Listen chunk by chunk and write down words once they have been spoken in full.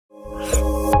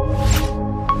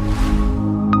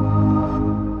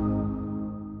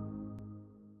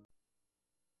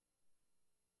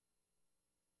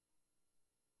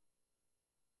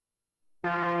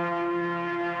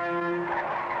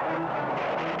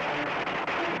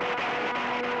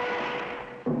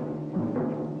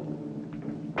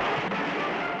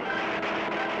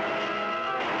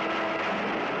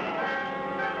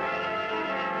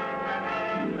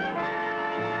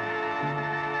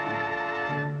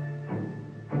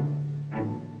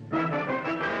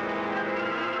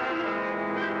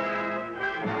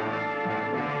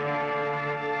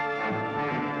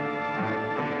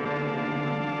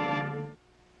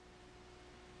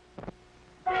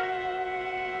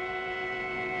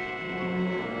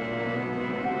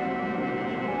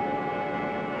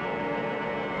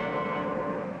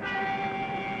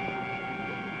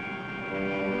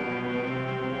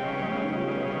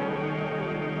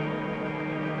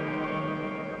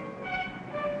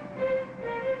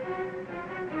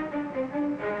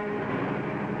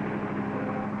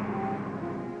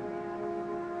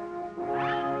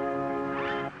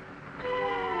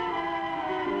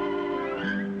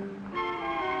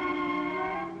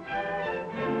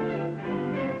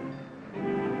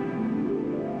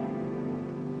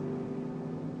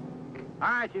All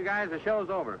right, you guys, the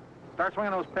show's over. Start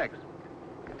swinging those picks.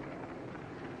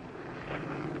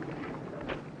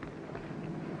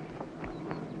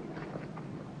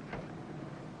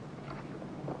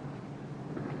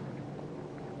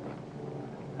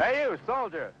 Hey, you,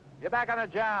 soldier. You're back on the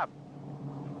job.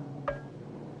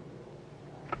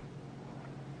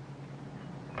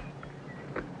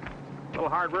 A little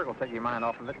hard work will take your mind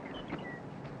off of it.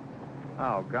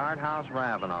 Oh, guardhouse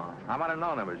Ravenel. I might have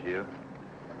known it was you.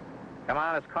 Come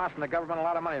on, it's costing the government a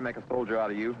lot of money to make a soldier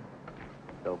out of you.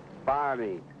 So fire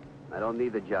me. I don't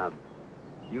need the job.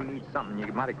 You need something,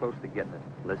 you're mighty close to getting it.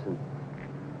 Listen.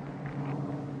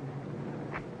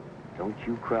 Don't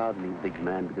you crowd me, big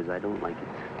man, because I don't like it.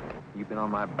 You've been on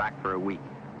my back for a week.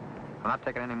 I'm not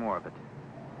taking any more of it.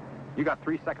 You got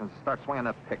 3 seconds to start swinging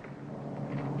that pick.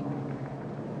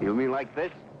 You mean like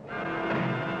this?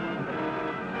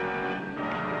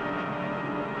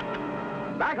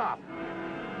 Back off!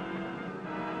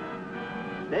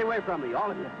 Stay away from me,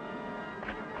 all of you.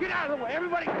 Get out of the way,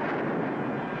 everybody!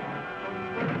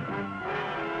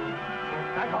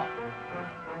 Back off.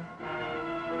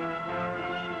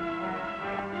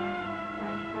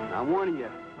 I'm warning you.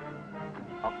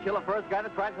 I'll kill the first guy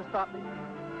that tries to stop me.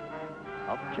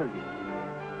 I'll kill you.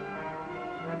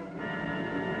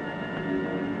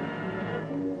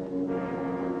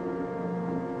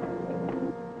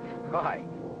 Hi.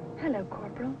 Hello,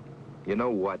 Corporal. You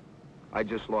know what? I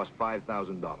just lost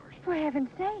 $5,000. For heaven's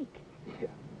sake. Yeah.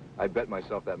 I bet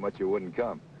myself that much you wouldn't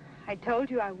come. I told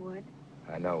you I would.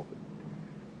 I know, but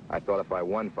I thought if I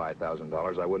won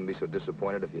 $5,000, I wouldn't be so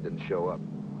disappointed if you didn't show up.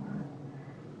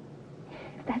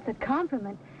 If that's a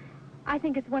compliment, I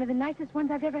think it's one of the nicest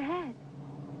ones I've ever had.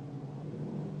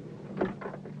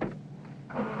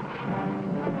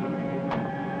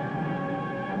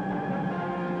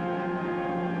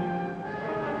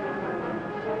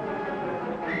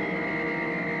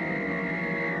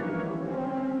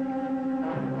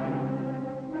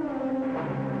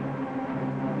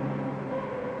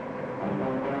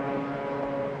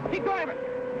 Keep driving!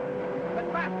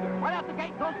 But faster! Right out the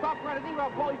gate, don't stop for anything, or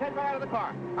I'll blow his head right out of the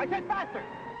car. I said faster!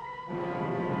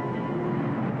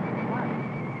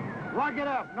 Lock it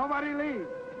up. Nobody leaves.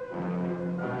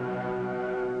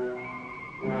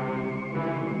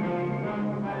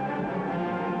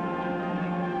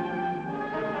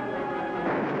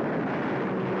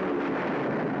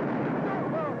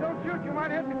 Whoa, don't shoot. You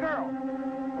might hit the girl.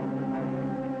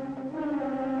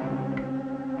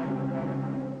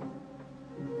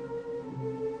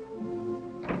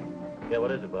 Yeah,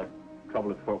 what is it, bud?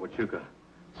 Trouble at Fort Huachuca.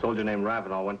 Soldier named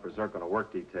Ravenel went berserk on a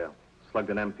work detail. Slugged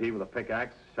an MP with a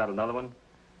pickaxe, shot another one,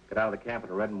 got out of the camp in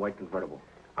a red and white convertible.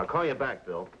 I'll call you back,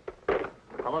 Bill.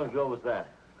 How long ago was that?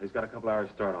 He's got a couple hours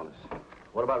start on us.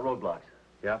 What about roadblocks?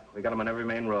 Yeah, we got him on every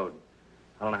main road.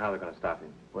 I don't know how they're going to stop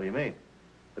him. What do you mean?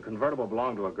 The convertible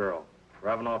belonged to a girl.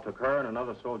 Ravenel took her and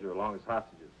another soldier along as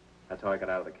hostages. That's how I got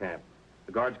out of the camp.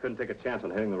 The guards couldn't take a chance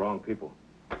on hitting the wrong people.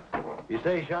 You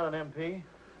say he shot an MP?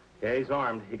 Yeah, he's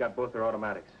armed. He got both their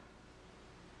automatics.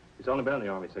 He's only been in the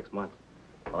Army 6 months.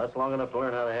 Well, that's long enough to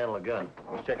learn how to handle a gun.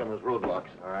 Let's check on those roadblocks.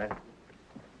 All right.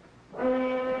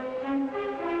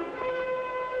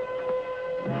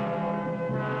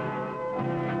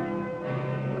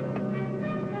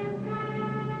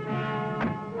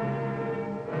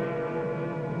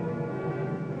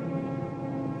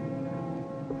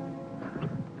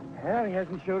 Well, he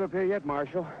hasn't showed up here yet,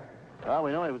 Marshal. Well,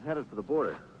 we know he was headed for the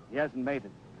border. He hasn't made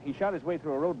it. He shot his way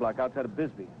through a roadblock outside of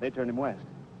Bisbee. They turned him west.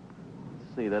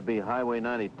 Let's see, that'd be Highway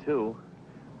 92.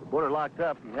 The border locked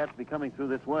up. He'd have to be coming through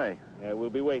this way. Yeah,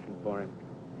 we'll be waiting for him.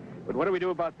 But what do we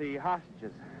do about the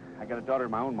hostages? I got a daughter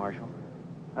of my own, Marshal.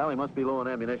 Well, he must be low on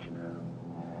ammunition.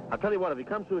 I'll tell you what, if he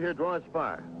comes through here, draw his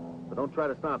fire. But don't try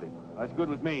to stop him. That's good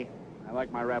with me. I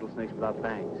like my rattlesnakes without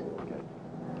fangs. Okay.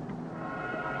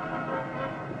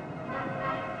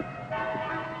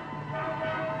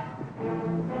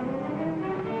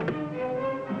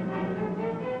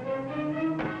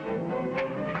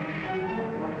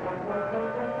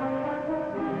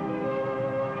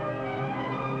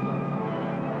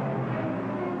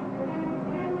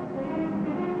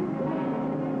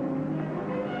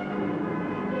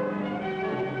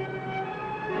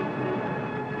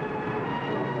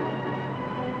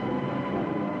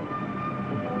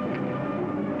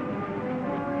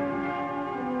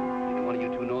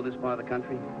 Part of the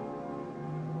country?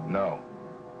 No.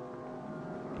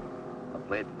 I'll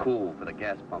play it cool for the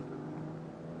gas pump.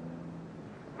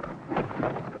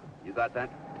 You got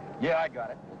that? Yeah, I got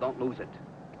it. Well, don't lose it.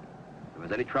 If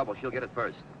there's any trouble, she'll get it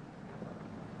first.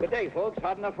 Good day, folks.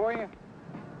 Hot enough for you?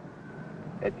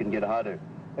 It can get hotter.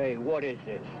 Hey, what is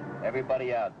this?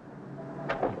 Everybody out.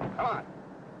 Come on.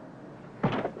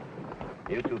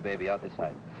 You two, baby, out this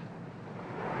side.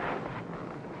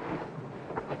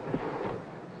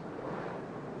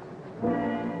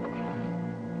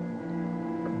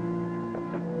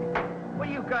 What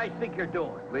do you guys think you're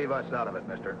doing? Leave us out of it,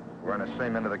 mister. We're on the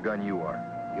same end of the gun you are.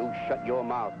 You shut your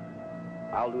mouth.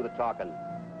 I'll do the talking.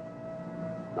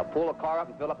 Now pull the car up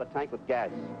and fill up the tank with gas.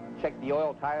 Check the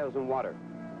oil, tires, and water.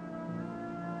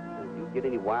 If you get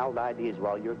any wild ideas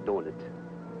while you're doing it,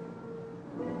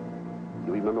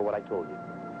 you remember what I told you.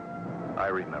 I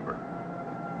remember.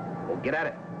 Well, get at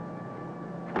it.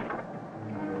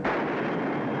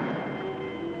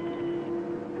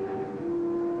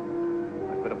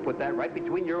 I'm gonna put that right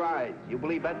between your eyes. You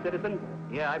believe that, citizen?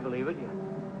 Yeah, I believe it.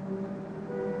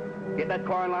 Get that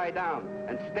car and lie down.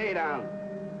 And stay down.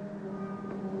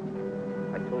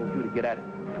 I told you to get at it.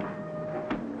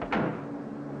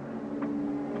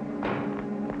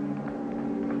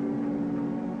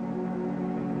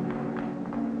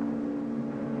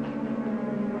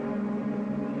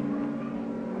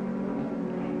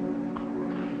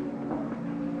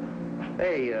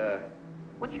 Hey,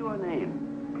 what's your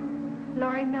name?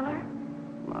 Laurie Miller?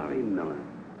 Laurie Miller.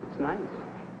 That's nice.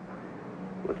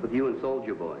 What's with you and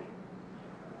Soldier Boy?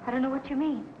 I don't know what you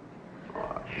mean.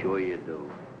 Oh, sure you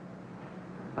do.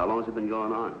 How long has it been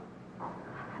going on?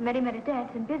 I met him at a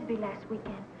dance in Bisbee last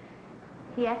weekend.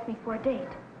 He asked me for a date.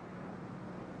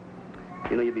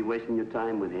 You know you'd be wasting your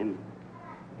time with him.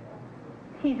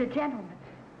 He's a gentleman.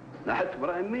 That's what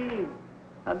I mean.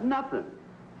 That's nothing.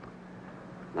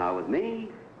 Now, with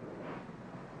me,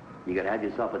 you gotta have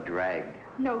yourself a drag.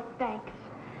 No, thanks.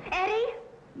 Eddie?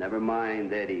 Never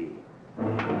mind, Eddie.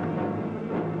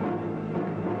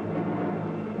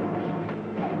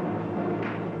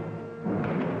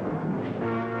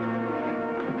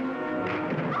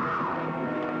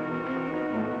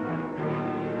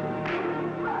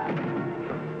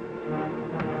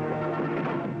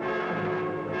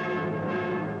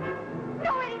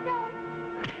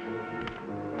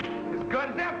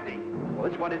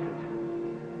 What is it?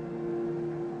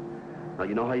 Now,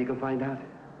 you know how you can find out?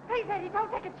 Please, Eddie, don't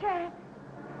take a chance.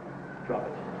 Drop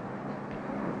it.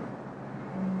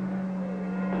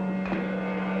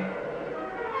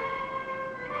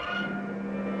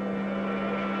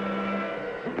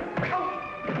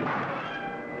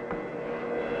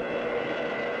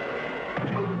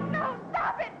 No,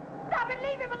 stop it! Stop it!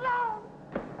 Leave him alone!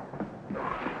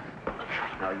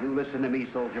 Now, you listen to me,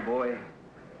 soldier boy,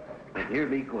 and hear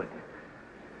me good.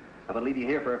 I'm going to leave you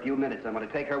here for a few minutes. I'm going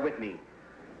to take her with me.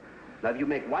 Now, if you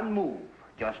make one move,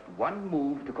 just one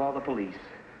move to call the police,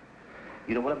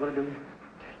 you know what I'm going to do?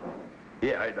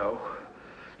 Yeah, I know.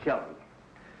 Tell me.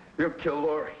 You'll kill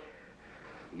Laurie.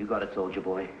 You got it, soldier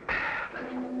boy.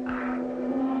 Come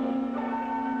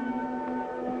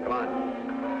on.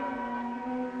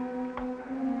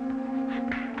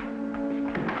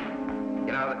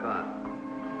 Get out of the car.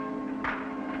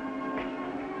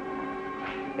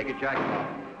 Take your jacket off.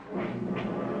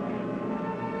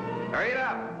 Hurry it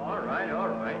up. All right, all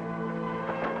right.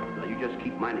 Now, you just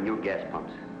keep minding your gas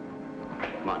pumps.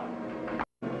 Come on.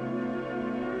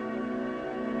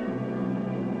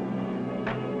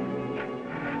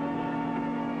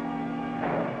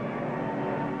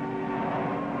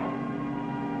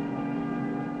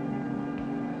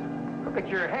 Look at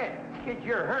your head. Kid,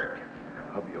 you're hurt.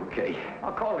 I'll be okay.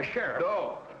 I'll call the sheriff.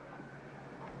 No.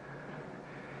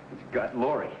 He's got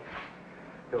Laurie.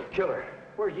 He'll kill her.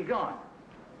 Where's he gone?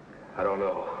 I don't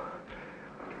know.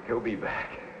 He'll be back.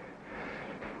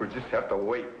 We'll just have to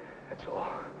wait. That's all.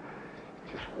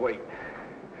 Just wait.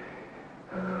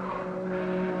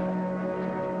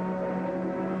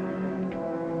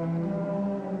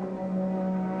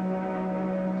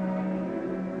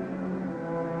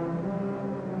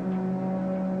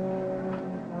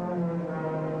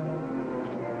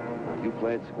 You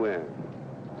play it square.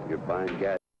 You're buying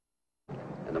gas.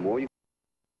 And the more you...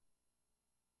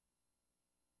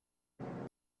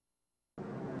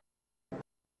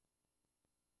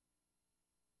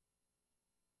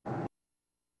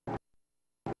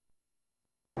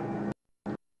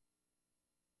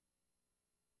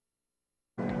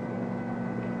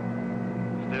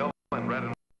 Still in red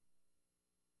and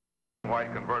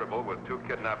white convertible with 2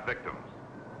 kidnapped victims.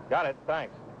 Got it,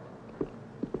 thanks.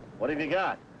 What have you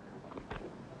got?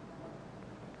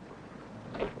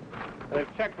 They've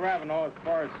checked Ravenel as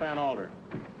far as San Alder.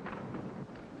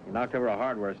 He knocked over a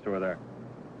hardware store there.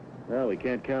 Well, we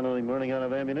can't count on him running out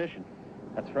of ammunition.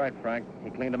 That's right, Frank. He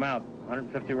cleaned them out.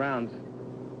 150 rounds.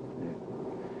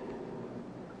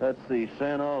 That's the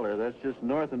San Alder. That's just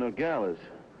north of Nogales.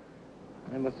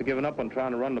 They must have given up on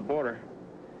trying to run the border.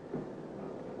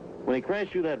 When he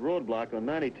crashed through that roadblock on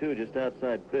 92 just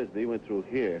outside Bisbee, he went through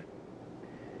here.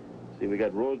 See, we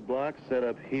got roadblocks set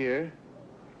up here,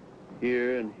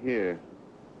 here, and here.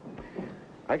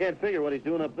 I can't figure what he's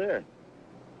doing up there.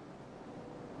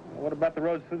 What about the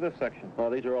roads through this section? Oh,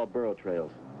 these are all burro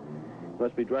trails.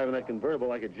 Must be driving that convertible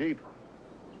like a Jeep.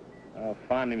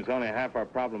 Finding him's only half our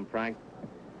problem, Frank.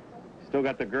 Still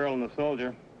got the girl and the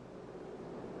soldier.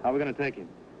 How are we going to take him?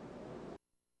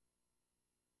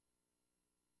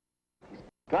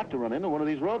 Got to run into one of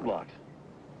these roadblocks.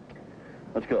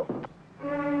 Let's go.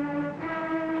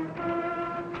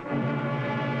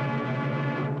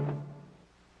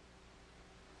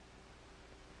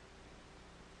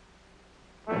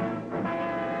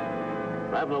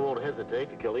 Ravenel won't hesitate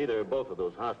to kill either or both of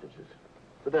those hostages.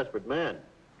 He's a desperate man.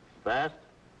 He's fast.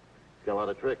 He's got a lot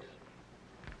of tricks.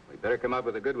 We better come up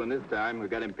with a good one this time. We've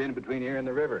got him pinned between here and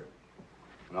the river.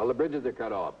 And all the bridges are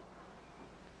cut off.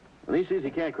 When he sees he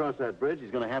can't cross that bridge,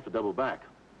 he's going to have to double back.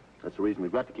 That's the reason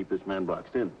we've got to keep this man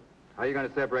boxed in. How are you going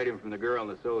to separate him from the girl and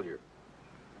the soldier?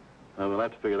 We'll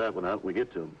have to figure that one out when we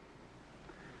get to him.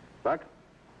 Buck,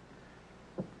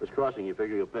 which crossing you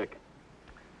figure you'll pick?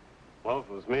 Well, if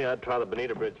it was me, I'd try the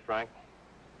Bonita Bridge, Frank.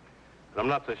 But I'm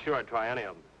not so sure I'd try any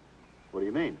of them. What do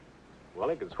you mean? Well,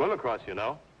 he could swim across, you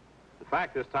know. In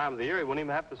fact, this time of the year, he wouldn't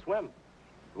even have to swim.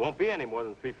 There won't be any more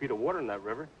than 3 feet of water in that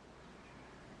river.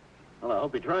 Well, I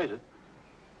hope he tries it.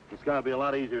 It's got to be a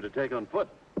lot easier to take on foot.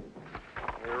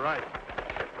 You're right.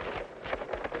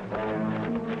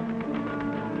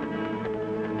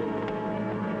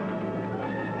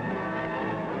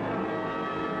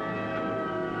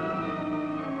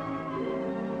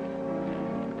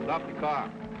 Stop the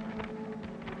car.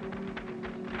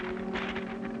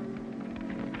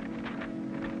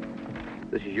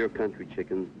 This is your country,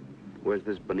 chicken. Where's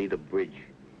this Bonita Bridge?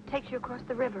 Takes you across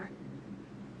the river.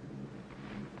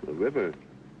 The river?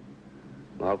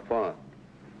 How far?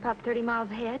 About 30 miles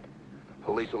ahead.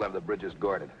 Police will have the bridges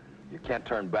guarded. You can't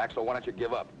turn back, so why don't you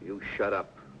give up? You shut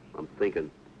up. I'm thinking.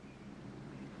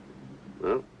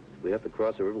 Well, if we have to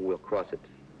cross the river, we'll cross it.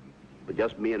 But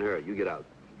just me and her. You get out.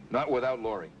 Not without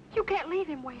Laurie. You can't leave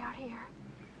him way out here.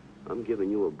 I'm giving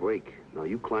you a break. Now,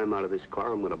 you climb out of this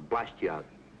car, I'm going to blast you out.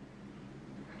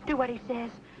 Do what he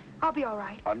says. I'll be all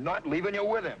right. I'm not leaving you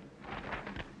with him.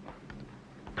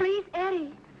 Please,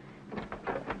 Eddie.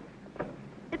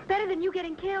 It's better than you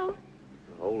getting killed.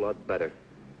 A whole lot better.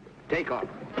 Take off.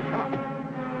 Come on.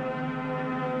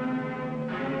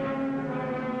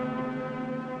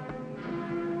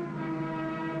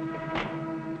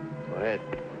 Go ahead.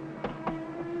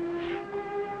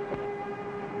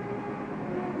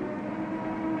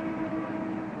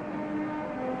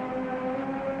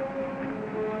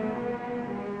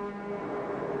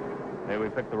 Maybe we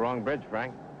picked the wrong bridge,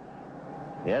 Frank.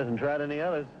 He hasn't tried any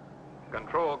others.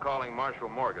 Control calling Marshal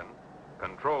Morgan.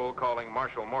 Control calling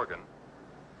Marshal Morgan.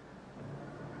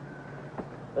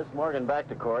 This is Morgan back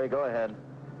to Corey. Go ahead.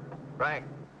 Frank,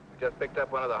 we just picked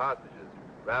up one of the hostages.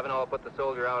 Ravenel put the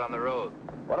soldier out on the road.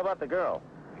 What about the girl?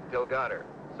 He still got her.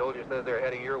 Soldier says they're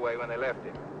heading your way when they left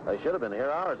him. They should have been here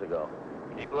hours ago.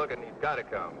 Keep looking, he's got to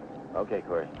come. Okay,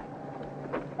 Corey.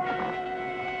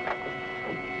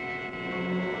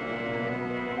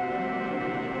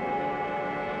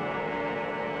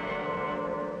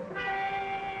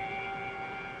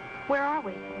 Where are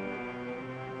we?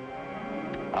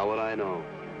 How would I know?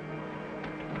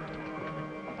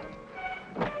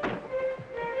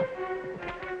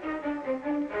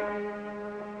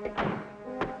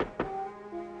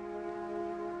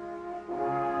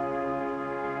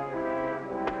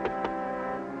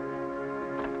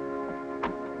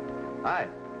 Hi.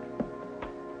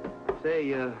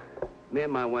 Say, me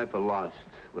and my wife are lost.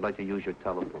 We'd like to use your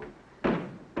telephone.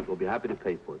 We'll be happy to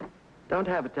pay for it. Don't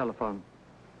have a telephone.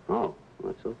 Oh,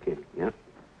 that's okay. Yeah,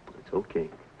 that's okay.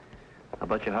 How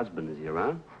about your husband? Is he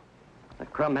around?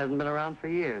 That crumb hasn't been around for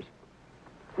years.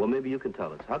 Well, maybe you can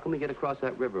tell us. How can we get across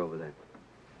that river over there?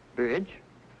 Bridge,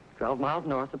 12 miles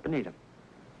north of Bonita.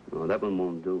 Oh, that one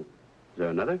won't do. Is there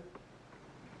another?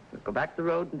 We'll go back the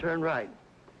road and turn right.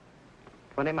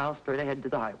 20 miles straight ahead to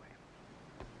the highway.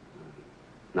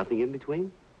 Nothing in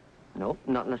between? Nope,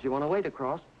 not unless you want to wade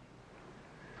across.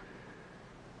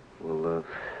 Well,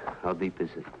 how deep is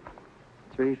it?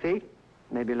 3 feet,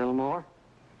 maybe a little more.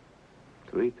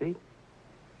 3 feet?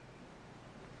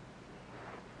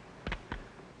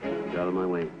 Get out of my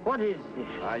way. What is this?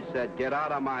 I said get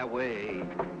out of my way.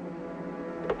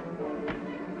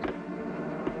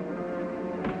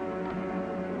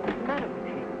 What's the matter with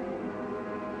you?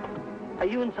 Are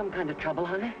you in some kind of trouble,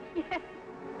 honey? Yes.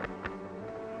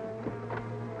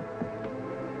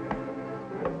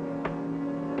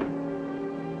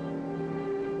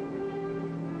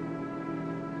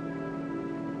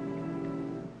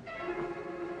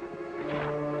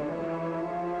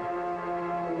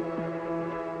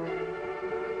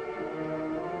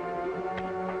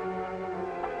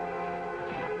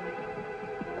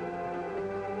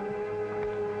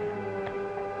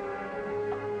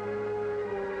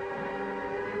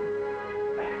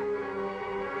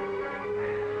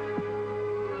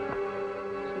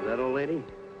 that, old lady?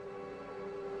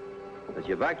 That's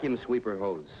your vacuum sweeper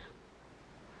hose.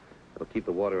 It'll keep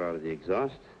the water out of the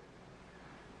exhaust.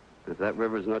 If that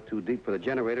river's not too deep for the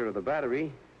generator or the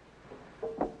battery,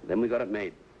 then we got it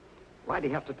made. Why do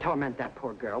you have to torment that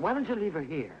poor girl? Why don't you leave her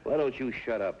here? Why don't you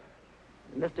shut up?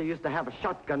 Mister used to have a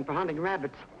shotgun for hunting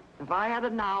rabbits. If I had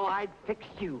it now, I'd fix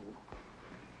you.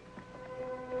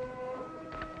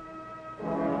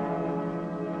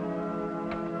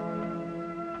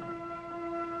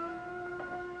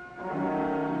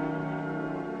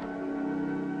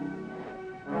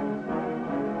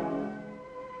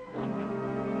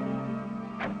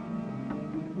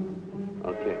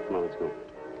 Okay, come on, let's go.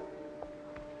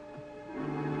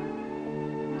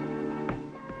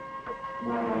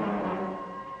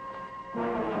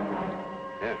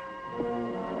 There.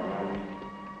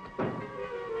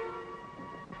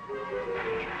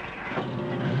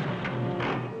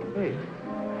 Hey.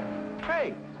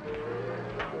 Hey!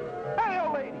 Hey,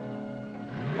 old lady!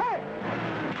 Hey!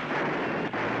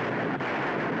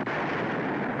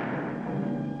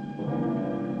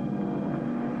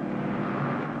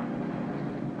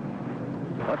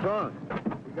 What's wrong?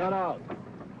 He got out.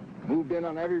 Moved in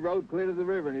on every road clear to the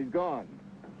river, and he's gone.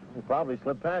 He probably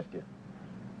slipped past you.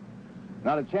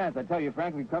 Not a chance. I tell you,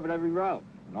 Frank, we've covered every route.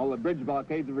 And all the bridge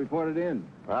blockades have reported in.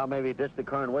 Well, maybe he ditched the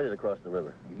car and waded across the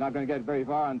river. He's not going to get very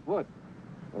far on foot.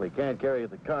 Well, he can't carry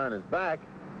the car on his back.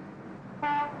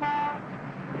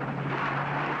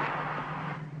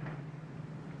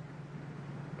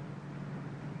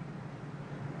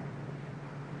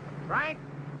 Frank?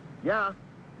 Yeah?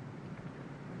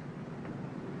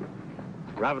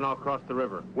 Ravenel crossed the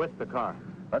river with the car.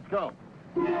 Let's go.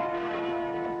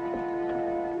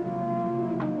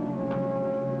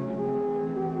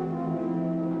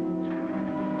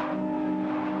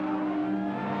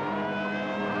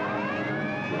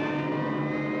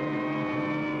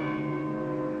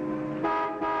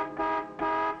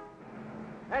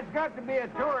 That's got to be a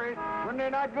tourist. When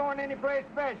they're not going anyplace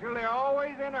special, they're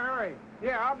always in a hurry.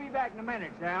 Yeah, I'll be back in a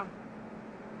minute, Sal.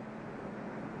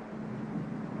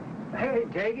 Hey,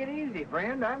 take it easy,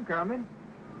 friend. I'm coming.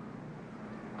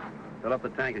 Fill up the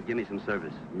tank and give me some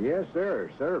service. Yes,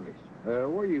 sir. Service.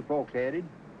 Where you folks headed?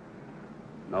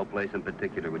 No place in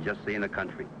particular. We're just seeing the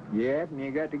country. Yep, and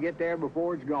you got to get there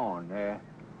before it's gone.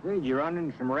 Did you run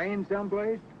into some rain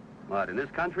someplace? What, in this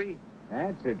country?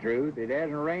 That's the truth. It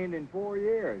hasn't rained in 4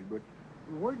 years, but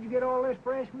where'd you get all this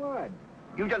fresh mud?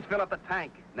 You just fill up the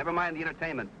tank. Never mind the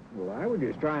entertainment. Well, I was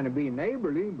just trying to be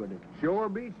neighborly, but it sure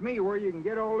beats me where you can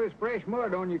get all this fresh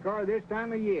mud on your car this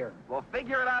time of year. Well,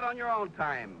 figure it out on your own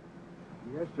time.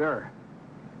 Yes, sir.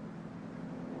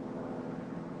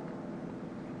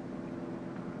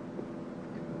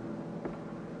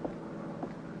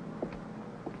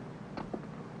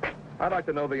 I'd like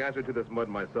to know the answer to this mud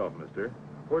myself, mister.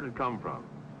 Where'd it come from?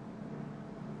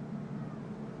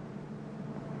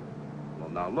 Well,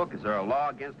 now, look, is there a law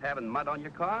against having mud on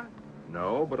your car?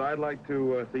 No, but I'd like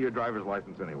to see your driver's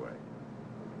license anyway.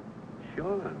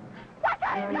 Sure.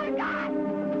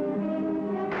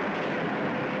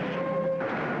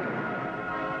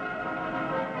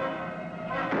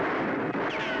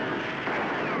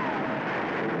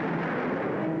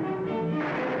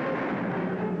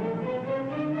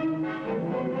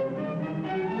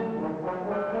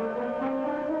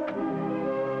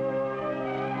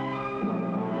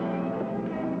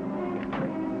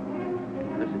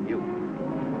 Listen,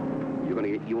 you're gonna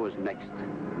get yours next.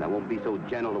 And I won't be so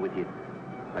gentle with you.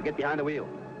 Now get behind the wheel.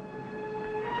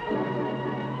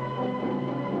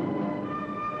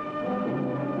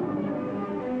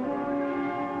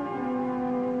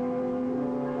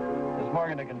 This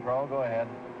Morgan to control. Go ahead.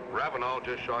 Ravenel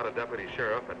just shot a deputy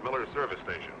sheriff at Miller's service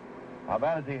station. How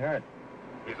bad is he hurt?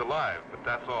 He's alive, but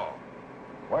that's all.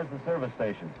 Where's the service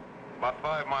station? About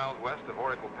 5 miles west of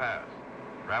Oracle Pass.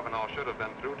 Ravenel should have been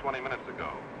through 20 minutes ago.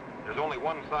 There's only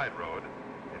one side road.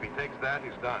 If he takes that,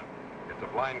 he's done. It's a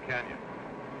blind canyon.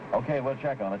 Okay, we'll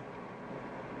check on it.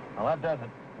 Well, that does it.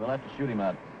 We'll have to shoot him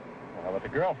out. Well, how about the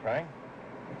girl, Frank?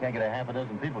 We can't get a half a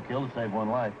dozen people killed to save one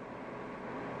life.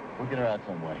 We'll get her out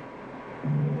some way.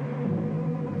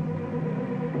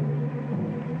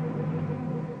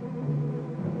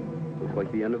 Looks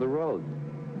like the end of the road.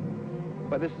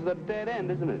 But this is a dead end,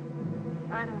 isn't it?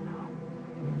 I don't know.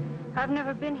 I've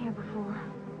never been here before.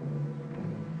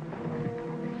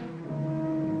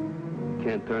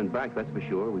 Can't turn back, that's for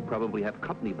sure. We probably have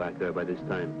company back there by this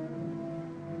time.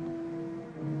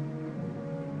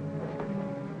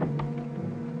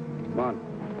 Come on.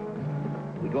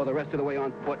 We go the rest of the way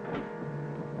on foot.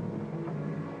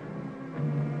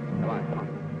 Come on, come on.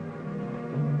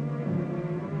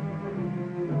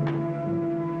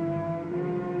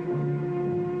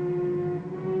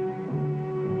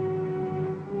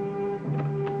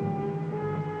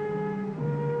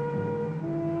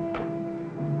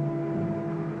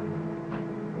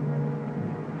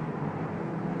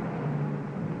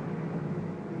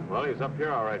 Well, he's up here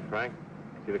all right, Frank.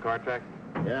 See the car tracks?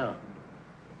 Yeah.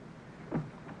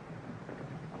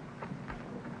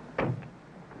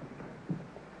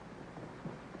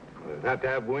 We'll have to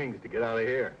have wings to get out of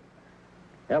here.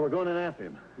 Yeah, we're going in after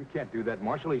him. You can't do that,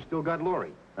 Marshal. He's still got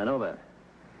Laurie. I know that.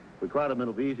 If we crowd him,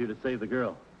 it'll be easier to save the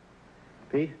girl.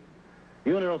 Pete,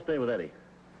 you and Earl stay with Eddie.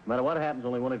 No matter what happens,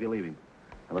 only one of you leave him.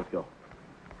 Now, let's go.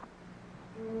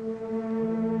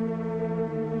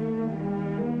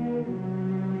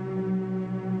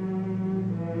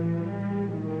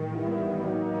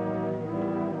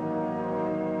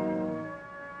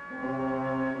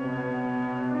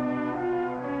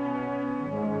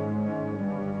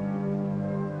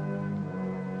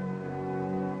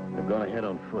 They've gone ahead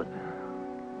on foot.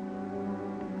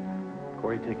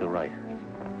 Corey, take the right.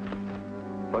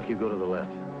 Buck, you go to the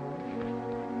left.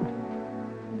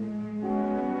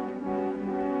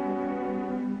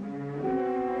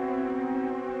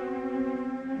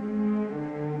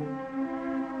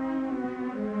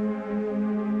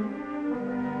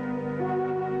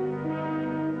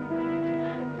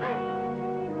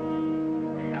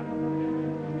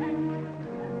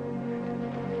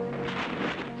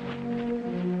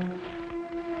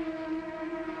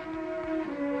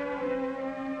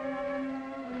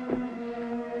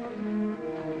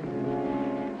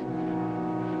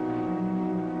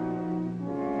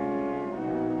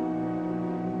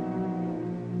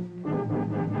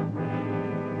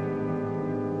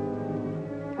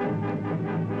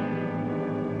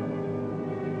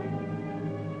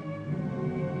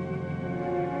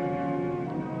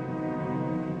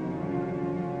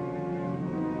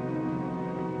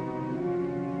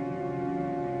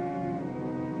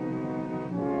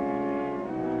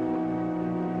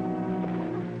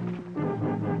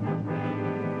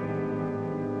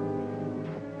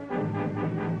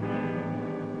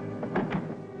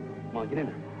 Get in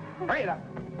there. Hurry it up.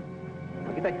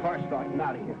 Now get that car started and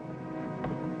out of here.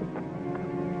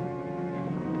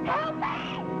 Help me!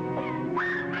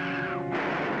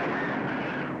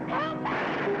 Help me!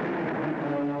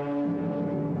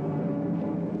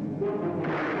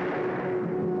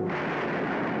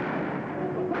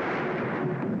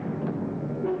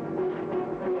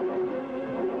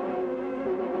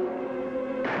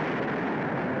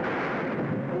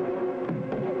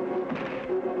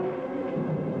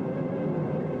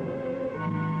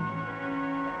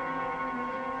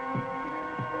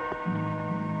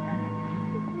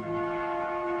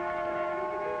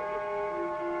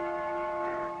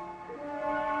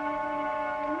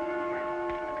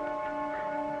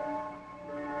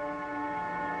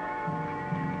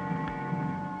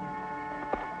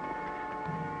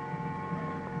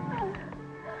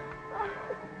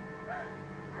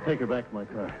 Take her back to my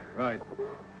car. Right.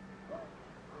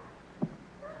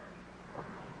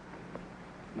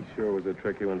 You sure it was a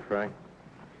tricky one, Frank?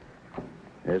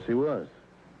 Yes, he was.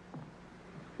 If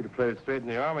you'd have played it straight in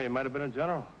the Army, you might have been a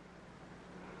general.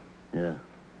 Yeah.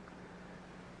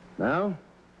 Now,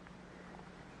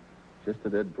 just a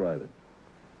dead private.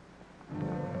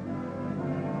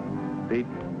 Pete,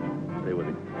 stay with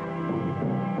him.